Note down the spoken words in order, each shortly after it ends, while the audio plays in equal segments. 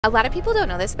A lot of people don't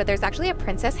know this, but there's actually a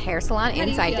princess hair salon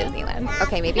inside Disneyland.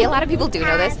 Okay, maybe a lot of people do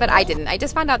know this, but I didn't. I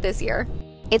just found out this year.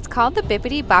 It's called the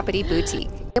Bibbidi Bobbidi Boutique.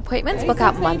 The appointments book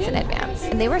out months in advance,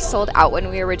 and they were sold out when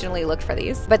we originally looked for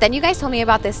these. But then you guys told me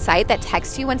about this site that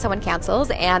texts you when someone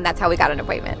cancels, and that's how we got an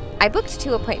appointment. I booked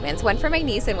 2 appointments, one for my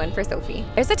niece and one for Sophie.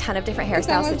 There's a ton of different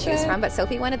hairstyles to choose from, but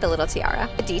Sophie wanted the little tiara.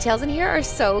 The details in here are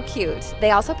so cute.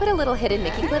 They also put a little hidden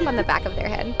Mickey clip on the back of their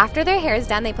head. After their hair is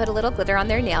done, they put a little glitter on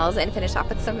their nails and finish off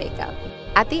with some makeup.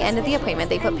 At the end of the appointment,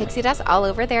 they put pixie dust all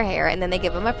over their hair, and then they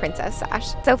give them a princess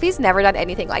sash. Sophie's never done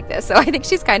anything like this, so I think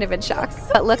she's kind of in shock.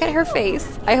 But look at her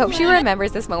face. I hope she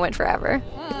remembers this moment forever.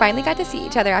 We finally got to see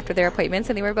each other after their appointments,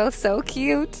 and they were both so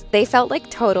cute. They felt like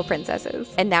total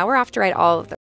princesses. And now we're off to ride all of them.